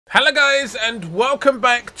Hello guys and welcome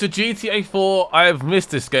back to GTA 4. I have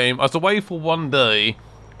missed this game. I was away for one day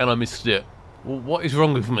and I missed it. Well, what is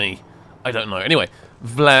wrong with me? I don't know. Anyway,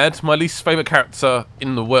 Vlad, my least favourite character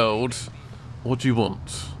in the world. What do you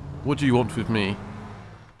want? What do you want with me? Do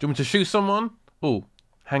you want me to shoot someone? Oh,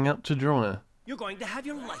 hang out to dry. You're going to have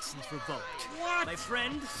your license revoked. What? My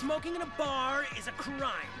friend, smoking in a bar is a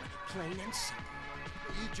crime. Plain and simple.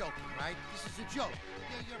 You're joking, right? This is a joke.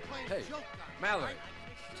 You're playing a joke now. Mallory, right?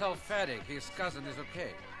 tell Fatty his cousin is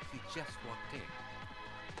okay. He just walked in.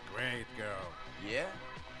 Great girl. Yeah?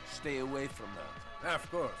 Stay away from that. Of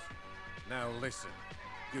course. Now listen.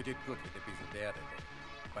 You did good with the visit the other day.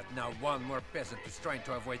 But now one more peasant is trying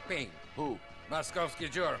to avoid pain. Who? Moskovsky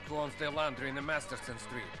jerk who owns the laundry in the Masterson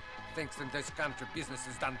Street. Thinks in this country business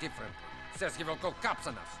is done differently. Says he will call cops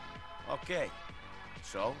on us. Okay.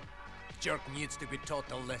 So? Jerk needs to be taught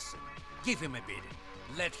a lesson. Give him a beating.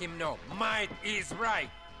 Let him know might is right.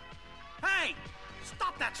 Hey!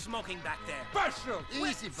 Stop that smoking back there! Partial!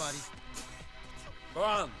 Easy, buddy. Go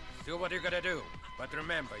on. Do what you gotta do. But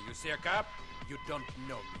remember, you see a cop, you don't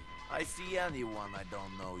know me. I see anyone, I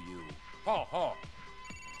don't know you. Ho!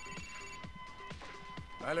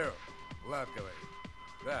 Алло, Влад говорит.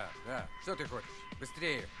 Да, что ты хочешь?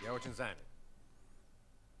 Быстрее, я очень занят.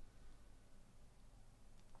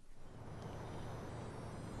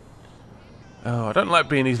 Oh, I don't like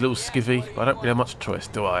being these little skivvy, but I don't really have much choice,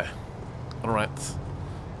 do I? Alright.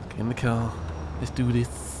 Get in the car. Let's do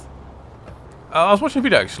this. I was watching a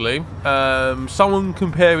video actually. Someone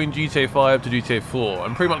comparing GTA 5 to GTA 4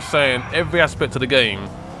 and pretty much saying every aspect of the game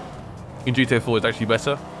in GTA 4 is actually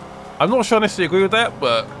better. I'm not sure I necessarily agree with that,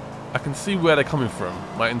 but I can see where they're coming from.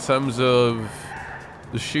 Like in terms of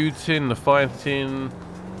the shooting, the fighting,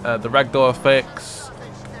 the ragdoll effects.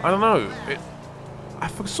 I don't know.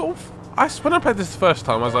 When I played this the first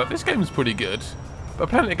time, I was like, this game is pretty good. But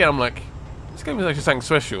playing it again, I'm like, this game is actually something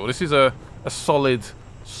special. This is a solid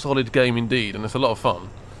game indeed, and it's a lot of fun.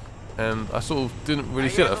 And I sort of didn't really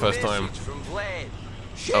see it the first time.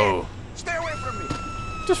 Oh. Stay away from me!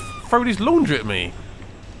 Just throw his laundry at me.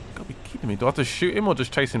 Gotta be kidding me. Do I have to shoot him or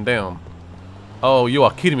just chase him down? Oh, you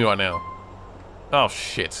are kidding me right now. Oh,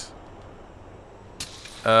 shit.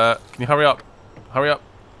 Can you hurry up? Hurry up.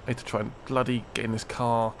 I need to try and bloody get in this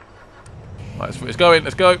car. Right, let's go in.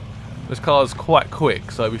 Let's go. This car's quite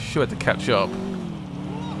quick, so we should have to catch up.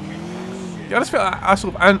 Yeah, I just feel like I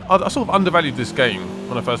sort of undervalued this game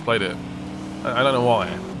when I first played it. I don't know why.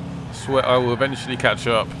 I swear I will eventually catch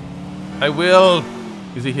up. I will.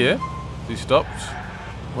 Is he here? Is he stopped?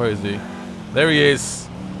 Where is he? There he is.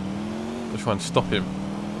 I'll try and stop him.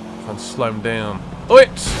 Try and slow him down. Oh, it!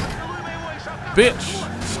 Bitch!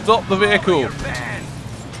 Stop the vehicle!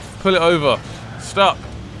 Pull it over. Stop.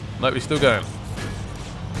 Nope, he's still going.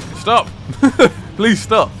 Stop! Please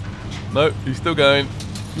stop. Nope, he's still going.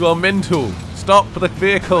 You are mental. Stop the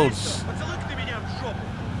vehicles.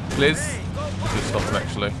 Please. Just stop him,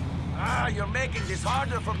 actually. You're making this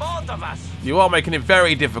harder for both of us. You are making it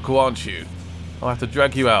very difficult, aren't you? I'll have to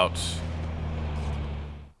drag you out.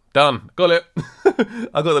 Done. Got it.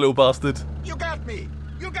 I got the little bastard. You got me.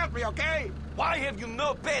 You got me, okay? Why have you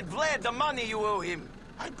not paid Vlad the money you owe him?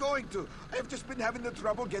 I'm going to. I've just been having the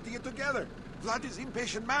trouble getting it together. Vlad is an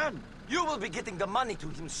impatient man. You will be getting the money to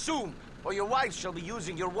him soon, or your wife shall be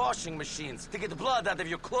using your washing machines to get the blood out of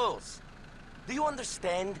your clothes. Do you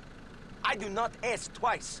understand? I do not ask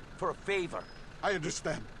twice for a favor. I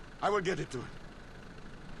understand. I will get it to him.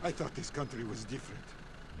 I thought this country was different.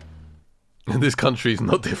 This country is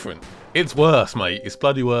not different. It's worse, mate. It's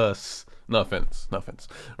bloody worse. No offense. No offense.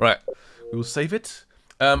 Right. We will save it.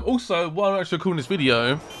 Also, while I'm actually recording this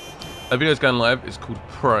video, a video is going live. It's called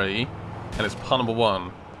Prey, and it's part number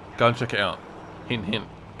 1. Go and check it out. Hint, hint.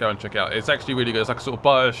 Go and check it out. It's actually really good. It's like a sort of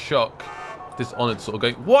Bioshock, Dishonored sort of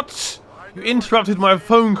game. What? You interrupted my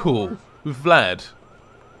phone call with Vlad.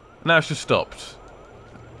 Now it's just stopped.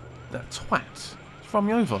 That twat. Just run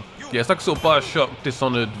me over. Yeah, it's like a sort of Bioshock,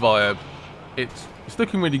 Dishonored vibe. It's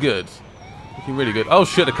looking really good. Looking really good. Oh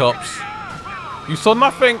shit, the cops. You saw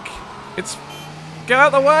nothing. It's... Get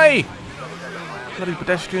out of the way! Bloody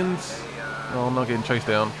pedestrians. Oh, I'm not getting chased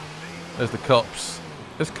down. There's the cops.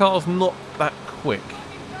 This car's not that quick.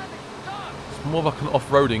 It's more like an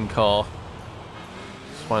off-roading car.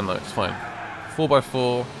 It's fine though, it's fine.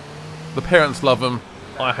 4x4. The parents love them.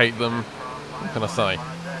 I hate them. What can I say?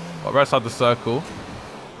 Right, we're outside the circle.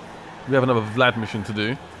 We have another Vlad mission to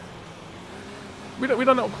do. We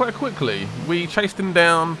done it quite quickly. We chased him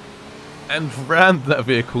down and rammed that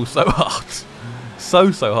vehicle so hard.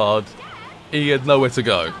 So hard. He had nowhere to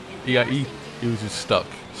go. He was just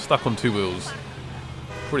stuck on 2 wheels.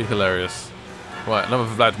 Pretty hilarious. Right, another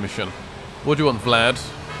Vlad mission. What do you want, Vlad?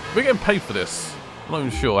 We're getting paid for this. I'm not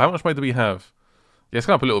even sure. How much money do we have? Yeah, it's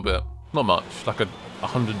gone up a little bit. Not much. Like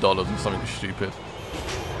 $100 or something stupid.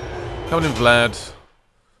 Coming in, Vlad.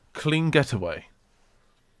 Clean getaway.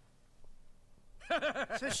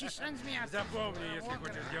 So she sends me out to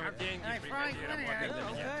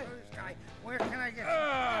Where can I get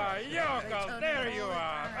Oh, Yoko, there you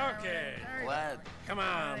are. Okay. Vlad. Come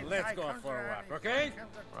on, let's go for a walk, okay?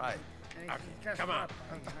 Right. Okay, come on.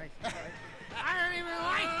 I don't even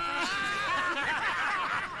like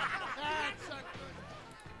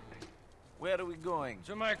Where are we going?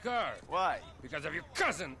 To my car. Why? Because of your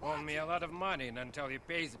cousin owed me a lot of money, and until he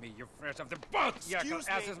pays me, you're fresh off the boat. Yoko,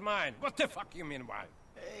 ass is mine. What the fuck you mean, why?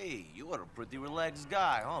 Hey, you are a pretty relaxed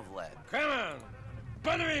guy, huh, Vlad? Come on.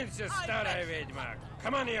 Подвинься, старая ведьма.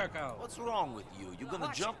 Come on, Yoko. What's wrong with you? You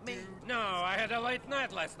gonna jump me? No, I had a late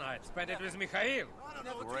night last night. Spent it with Mikhail.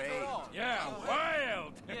 Great. Yeah,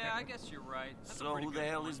 wild. Yeah, I guess you're right. So who the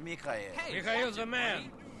hell is Mikhail? Mikhail's the man.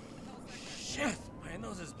 Shit, my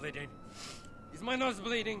nose is bleeding. Is my nose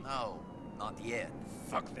bleeding? No, not yet.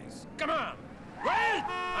 Fuck this. Come on. Wait!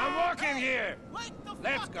 I'm walking here.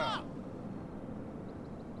 Let's go.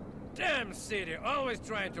 Damn city, always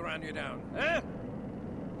trying to run you down, huh?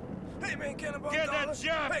 Hey, man, Cannonball. Get a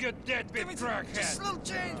job, you deadbeat crackhead. Just a little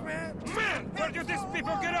change, man. Man, where do these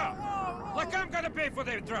people get off? Like I'm gonna pay for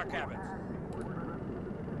their drug habits.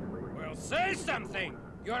 Well, say something.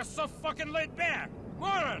 You are so fucking laid back.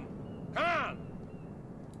 Moron, come on.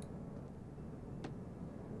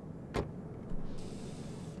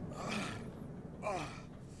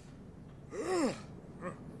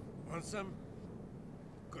 Want some?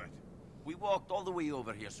 Good. We walked all the way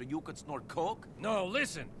over here so you could snort coke? No,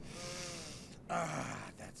 listen.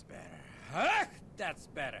 That's better. Huh? That's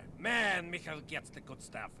better. Man, Mikhail gets the good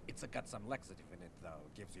stuff. It's got some laxative in it, though.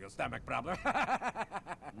 Gives you a stomach problem.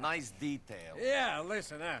 Nice detail. Yeah,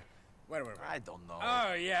 listen, where were we? I don't know.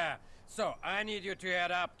 Oh, yeah. So, I need you to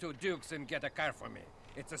head up to Duke's and get a car for me.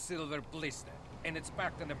 It's a silver blister, and it's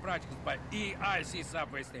parked in the project by EIC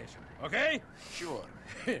subway station. Okay? Sure.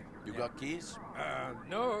 You got keys?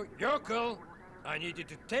 No, you're cool. I need you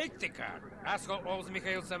to take the car. Asshole owes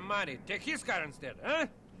Mikhail some money. Take his car instead, huh?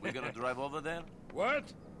 We're gonna drive over there?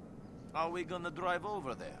 What? Are we gonna drive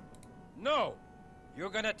over there? No. You're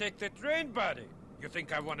gonna take the train, buddy. You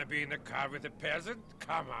think I wanna be in the car with a peasant?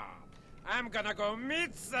 Come on. I'm gonna go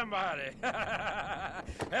meet somebody. Have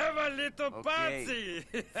a little party.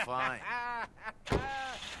 Fine.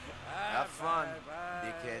 Have fun,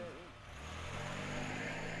 dickhead.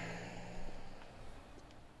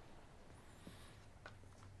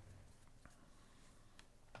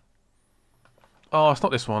 Oh, it's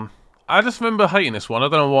not this one. I just remember hating this one. I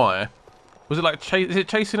don't know why. Was it like is it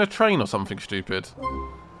chasing a train or something stupid?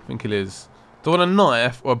 I think it is. Do I want a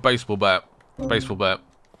knife or a baseball bat? Baseball bat.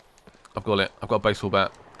 I've got it. I've got a baseball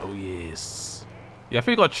bat. Oh yes. Yeah, I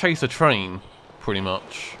think I got to chase a train, pretty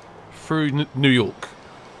much, through New York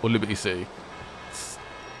or Liberty City. It's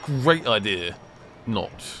a great idea.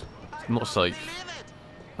 Not safe.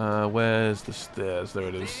 Where's the stairs? There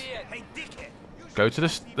it is. Go to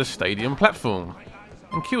the stadium platform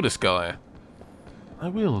and kill this guy. I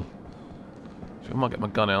will. So I might get my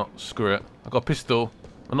gun out. Screw it. I've got a pistol.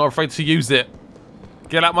 I'm not afraid to use it.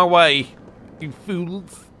 Get out my way, you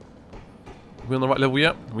fools. Are we on the right level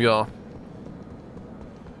yet? We are.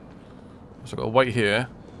 So I've got to wait here,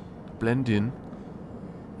 blend in,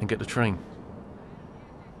 and get the train.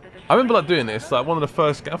 I remember like doing this, like one of the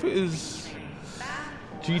first, I think it was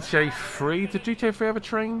GTA 3. Did GTA 3 have a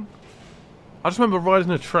train? I just remember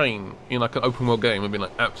riding a train in like an open world game and being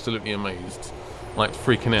like absolutely amazed. Like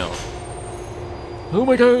freaking out. Oh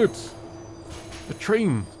my god! The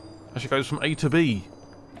train actually goes from A to B.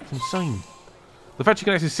 It's insane. The fact you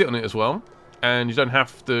can actually sit on it as well, and you don't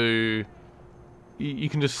have to... You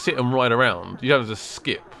can just sit and ride around. You don't have to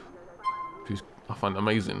skip. Which I find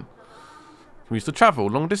amazing. We used to travel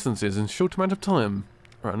long distances in a short amount of time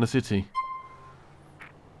around the city.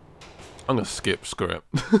 I'm gonna skip, screw it.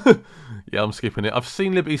 Yeah, I'm skipping it. I've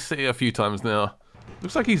seen Liberty City a few times now.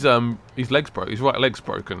 Looks like his legs broke. His right leg's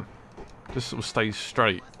broken. Just sort of stays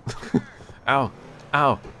straight. Ow,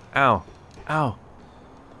 ow, ow, ow.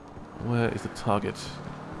 Where is the target?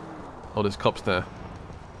 Oh, there's cops there.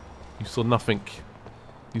 You saw nothing.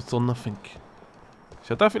 You saw nothing.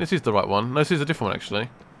 See, I don't think this is the right one. No, this is a different one actually.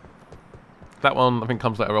 That one I think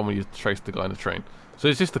comes later on when you trace the guy in the train. So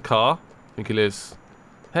is this the car? I think it is.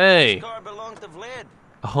 Hey! This car belongs to Vlad.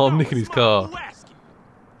 Oh, I'm nicking his car.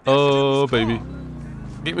 Oh, baby.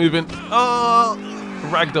 Keep moving. Oh!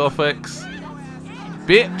 Ragdoll effects.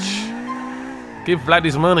 Bitch! Give Vlad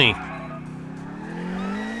his money.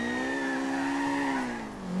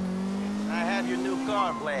 new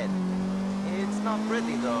car, Vlad. It's not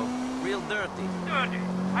pretty, though. Real dirty. Dirty?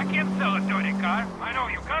 I can't sell a dirty car. I know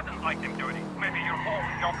your cousins like them dirty. Maybe your whole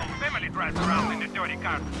local family drives around in a dirty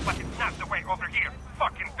car, but it's not the way over here.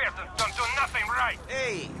 Fucking peasants don't do nothing right.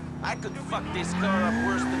 Hey, I could fuck this car up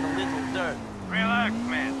worse than a little dirt. Relax,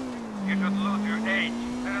 man. You should lose your age.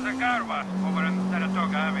 There is a car wash over on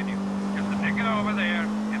Saratoga Avenue. Just to take it over there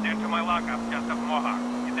and then to my lockup just up Mohawk.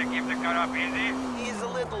 Did they keep the car up easy? He's a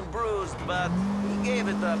little bruised, but he gave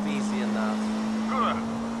it up easy enough. Good.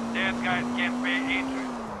 Dead guys can't pay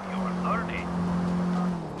interest. You're learning.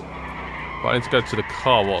 Right, I need to go to the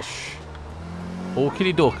car wash.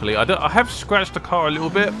 Orkily dorkily. I have scratched the car a little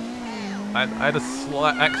bit. I had a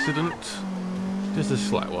slight accident. Just a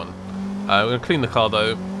slight one. We're going to clean the car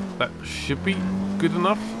though. That should be good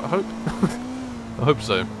enough, I hope. I hope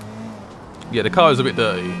so. Yeah, the car is a bit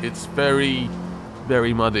dirty. It's very,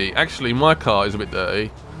 very muddy. Actually, my car is a bit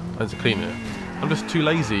dirty. I need to clean it. I'm just too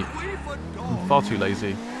lazy. I'm far too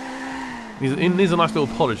lazy. It needs a nice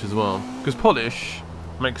little polish as well. Because polish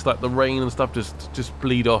makes like the rain and stuff just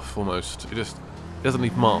bleed off almost. It doesn't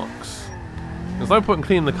leave marks. There's no point in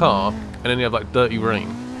cleaning the car and then you have like dirty rain.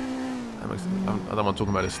 That makes it, I don't want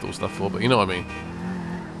talking about this sort of stuff for, but you know what I mean.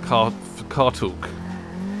 Car talk.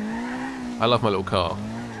 I love my little car.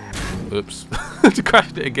 Oops. Just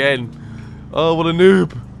crashed it again. Oh, what a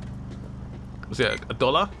noob. Was it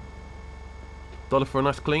 $1? $1 for a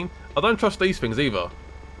nice clean? I don't trust these things either.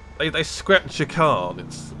 They scratch your car.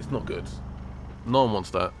 It's not good. No one wants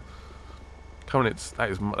that. Come on, that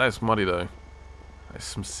is muddy though. That's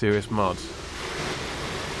some serious mud.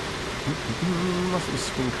 Nice little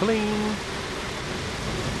spring clean.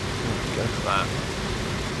 Go for that.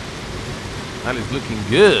 That is looking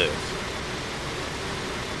good.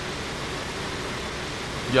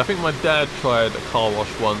 Yeah, I think my dad tried a car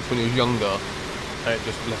wash once when he was younger, and it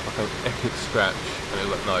just left like an epic scratch, and it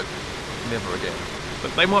was like, no, never again.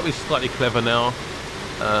 But they might be slightly clever now,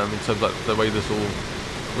 in terms of like the way this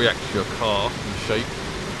all reacts to your car and shape.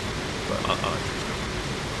 But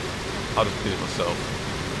I'll just clean it myself.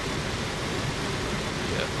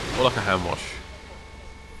 Yeah, or like a hand wash.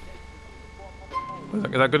 Is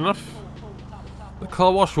that good enough? The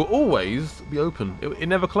car wash will always be open. It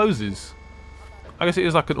never closes. I guess it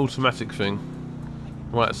is like an automatic thing.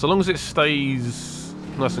 Right, so long as it stays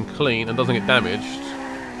nice and clean and doesn't get damaged,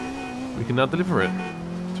 we can now deliver it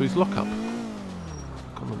to his lockup.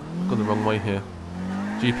 Gone the wrong way here.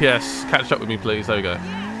 GPS, catch up with me please. There we go.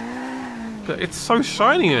 It's so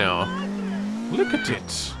shiny now. Look at it.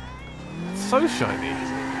 It's so shiny.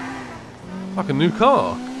 Like a new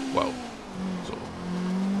car. Well, sort of.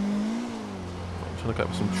 I'm trying to get up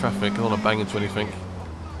with some traffic. I don't want to bang into anything.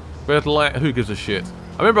 Red light. Who gives a shit?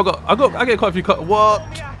 I remember I get quite a few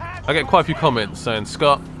I get quite a few comments saying,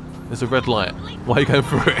 Scott, there's a red light. Why are you going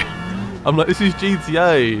through it? I'm like, this is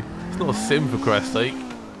GTA. It's not a sim for Christ's sake.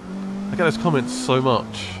 I get those comments so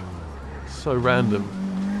much. So random.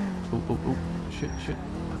 Oh, shit.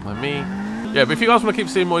 Like me. Yeah, but if you guys want to keep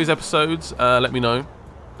seeing more of these episodes, let me know.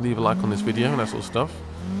 Leave a like on this video and that sort of stuff,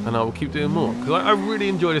 and I will keep doing more because I really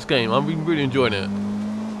enjoy this game. I've been really enjoying it.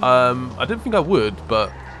 I didn't think I would,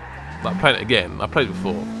 but like playing it again, I played it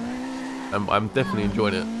before, and I'm definitely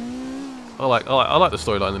enjoying it. I like the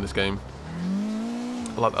storyline in this game.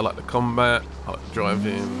 I like the combat. I like the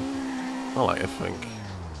driving. I like everything.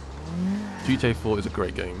 GTA 4 is a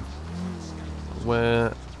great game.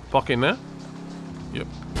 Where park in there? Yep.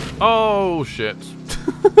 Oh shit.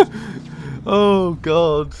 Oh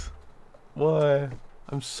god. Why?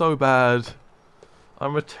 I'm so bad.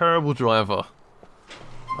 I'm a terrible driver.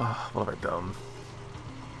 What have I done?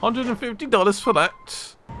 $150 for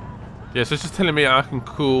that. Yeah, so it's just telling me I can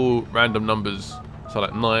call random numbers. So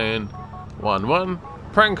like 911.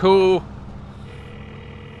 Prank call.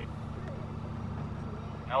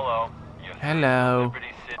 Hello. Yes. Hello.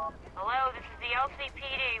 Hello, this is the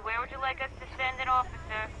LCPD. Where would you like us to send an officer?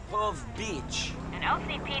 Cove Beach. An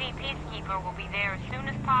LCPD peacekeeper will be there as soon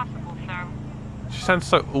as possible, sir. She sounds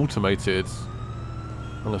so automated.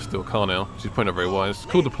 I'm gonna steal a car now. She's probably not very wise.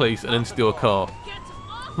 Call the police and then steal a car.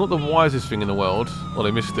 Not the wisest thing in the world. Well,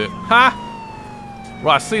 they missed it. Ha!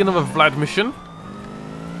 Right, I see another Vlad mission.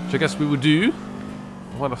 Which I guess we will do.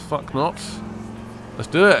 Why the fuck not? Let's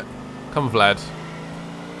do it. Come, Vlad.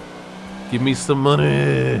 Give me some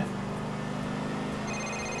money.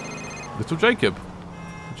 Little Jacob.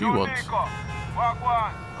 What do you want?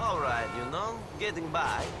 Alright, you know, getting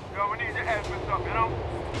by. Yo, we need your help with something, you know?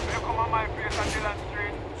 Will you come on my place on Dillon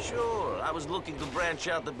Street? Sure, I was looking to branch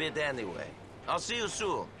out a bit anyway. I'll see you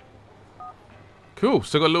soon. Cool,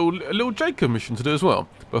 so got a little Jacob mission to do as well.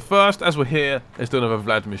 But first, as we're here, let's do another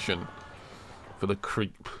Vlad mission. for the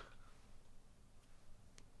creep.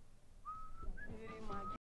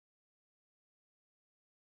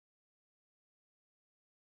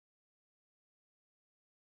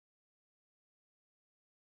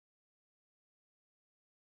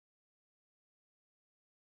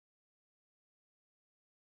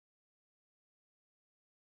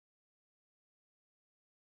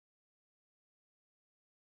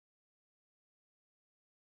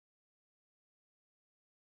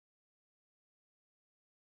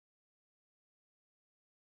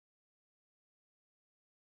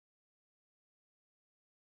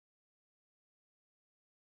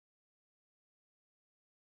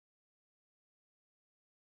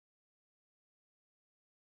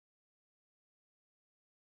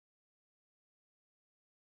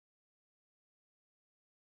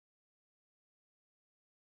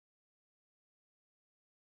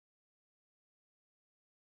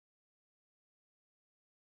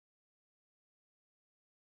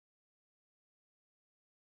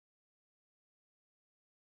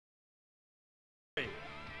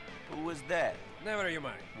 Who was that? Never you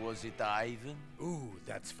mind. Was it Ivan? Ooh,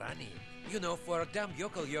 that's funny. You know, for a dumb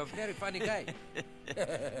yokel, you're a very funny guy.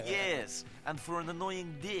 Yes, and for an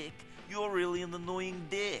annoying dick, you're really an annoying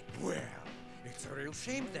dick. Well, it's a real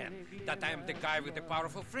shame then that I'm the guy with the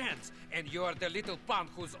powerful friends, and you're the little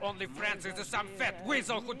punk whose only friends is some fat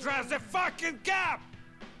weasel who drives a fucking cab!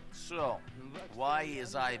 So, why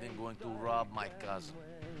is Ivan going to rob my cousin?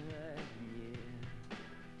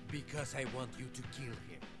 Because I want you to kill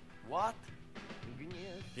him. What?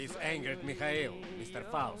 He's angered Mikhail, Mr.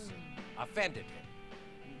 Faust. Offended him.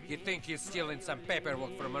 He thinks he's stealing some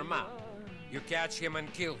paperwork from her mom. You catch him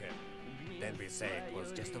and kill him. Then we say it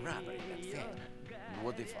was just a robbery, that's fair.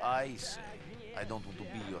 What if I say I don't want to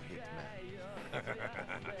be your hitman?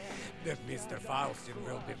 Then Mr. Faustin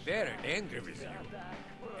will be very angry with you.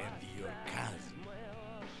 And your cousin.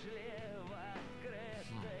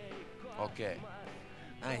 Okay.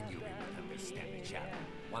 I knew we would understand each other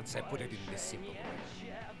once I put it in this simple way.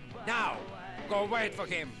 Now, go wait for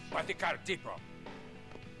him by the car depot.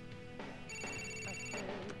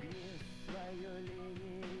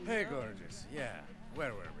 Hey, gorgeous. Yeah,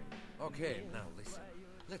 where were we? Okay, now listen.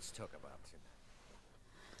 Let's talk about him.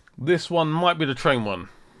 This one might be the train one.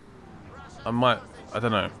 I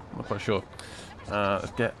don't know. I'm not quite sure.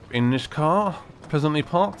 Let's get in this car. Presently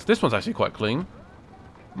parked. This one's actually quite clean.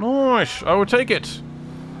 Nice. I will take it.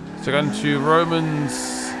 So going to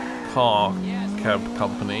Roman's car cab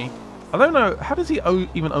company. I don't know. How does he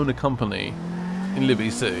even own a company in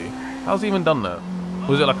Liberty City? How's he even done that?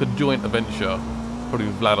 Or is it like a joint adventure? Probably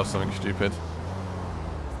with Vlad or something stupid.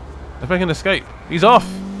 Let's make an escape. He's off.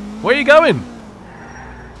 Where are you going?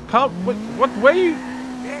 Can't. What? Where are you?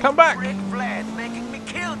 Come back. Rick Vlad making me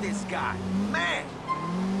kill this guy. Man.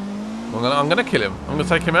 I'm gonna kill him. I'm gonna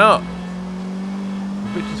take him out.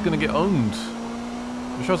 The bitch is gonna get owned.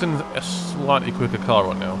 I'm sure I was in a slightly quicker car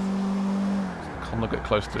right now. I'm not get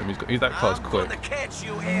close to him. He's that car's quick. I'm gonna catch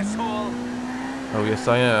you, asshole. Oh yes,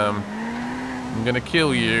 I am. I'm gonna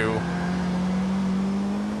kill you.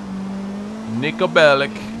 Niko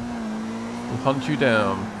Bellic will hunt you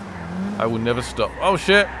down. I will never stop. Oh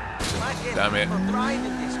shit! Damn it.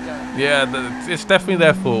 Yeah, it's definitely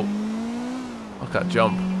their fault. Look at that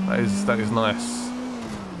jump. That is nice.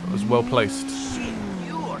 That was well placed. Shit,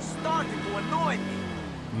 you are starting to annoy me.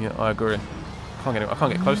 Yeah, I agree. I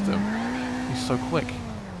can't get close to him. He's so quick.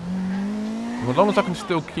 As long as I can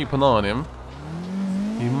still keep an eye on him,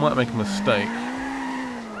 he might make a mistake.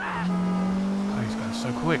 Oh, he's going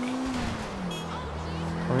so quick.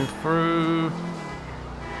 Coming through.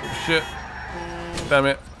 Oh, shit. Damn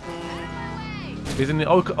it. He's in the...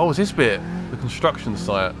 Oh, it's this bit. The construction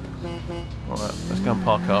site. Alright, let's go and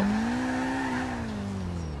park up.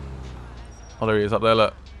 Oh, there he is up there,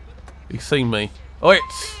 look. He's seen me. Oi!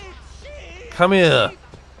 Come here,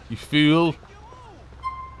 you fool.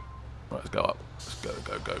 Right, let's go up. Let's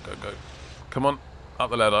go. Come on,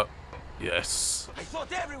 up the ladder. Yes. I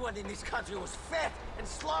thought everyone in this country was fat and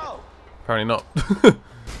slow. Apparently not.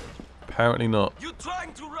 Apparently not. You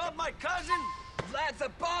trying to rob my cousin? Vlad's a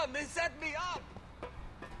bum. He set me up.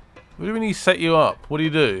 What do you mean he set you up? What do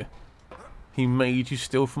you do? He made you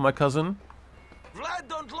steal from my cousin? Vlad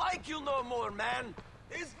don't like you no more, man.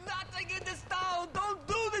 There's nothing in this town. Don't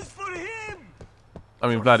do this for him. I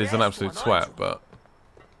mean, Vlad is an absolute twat, but...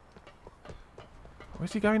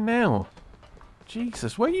 Where's he going now?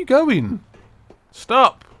 Jesus, where are you going?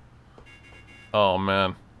 Stop! Oh,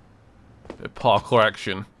 man. Bit of parkour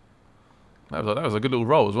action. That was a good little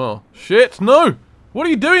roll as well. Shit, no! What are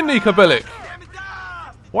you doing, Niko Bellic?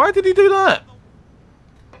 Why did he do that?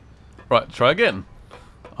 Right, try again.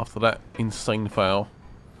 after that insane fail.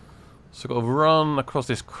 So I've got to run across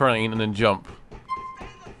this crane and then jump.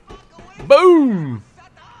 Boom!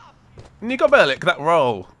 Nico Bellic, that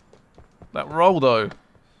roll. That roll though.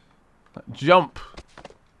 That jump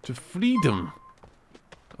to freedom.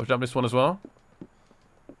 I'll jump this one as well.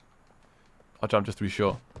 I'll jump just to be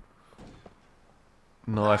sure.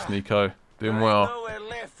 Nice, Nico. Doing well. Nowhere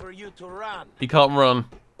left for you to run. He can't run.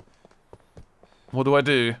 What do I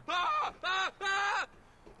do?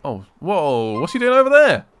 Oh, whoa. What's he doing over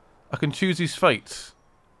there? I can choose his fate.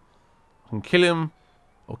 I can kill him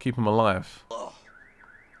or keep him alive.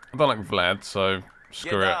 I don't like Vlad, so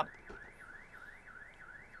screw it.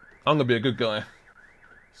 I'm gonna be a good guy.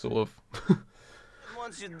 Sort of.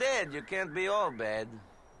 Once you're dead, you can't be all bad.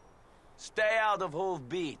 Stay out of Hove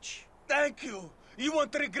Beach. Thank you. You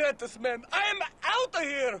won't regret this, man. I'm out of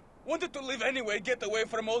here. Wanted to live anyway, get away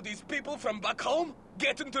from all these people from back home.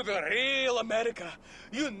 Get into the real America.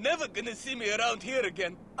 You're never gonna see me around here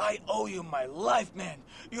again. I owe you my life, man.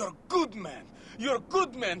 You're a good man. You're a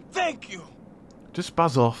good man. Thank you. Just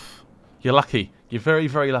buzz off. You're lucky. You're very,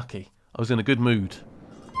 very lucky. I was in a good mood.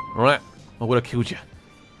 Alright? I would have killed you.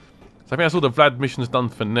 So I think that's all the Vlad missions done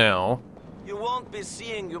for now. You won't be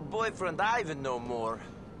seeing your boyfriend Ivan no more.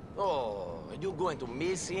 Oh, are you going to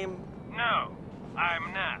miss him? No,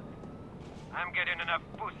 I'm not. I'm getting enough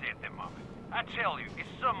pussy at the moment. I tell you, it's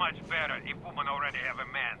so much better if women already have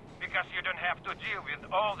a man, because you don't have to deal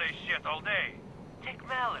with all this shit all day. Take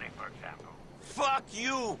Mallory, for example. Fuck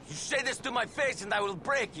you! You say this to my face and I will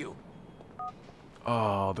break you.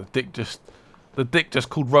 Oh, the dick just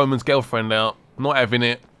called Roman's girlfriend out. Not having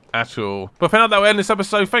it at all. But for now, that will end this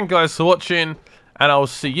episode. Thank you guys for watching, and I'll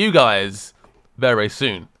see you guys very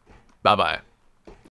soon. Bye-bye.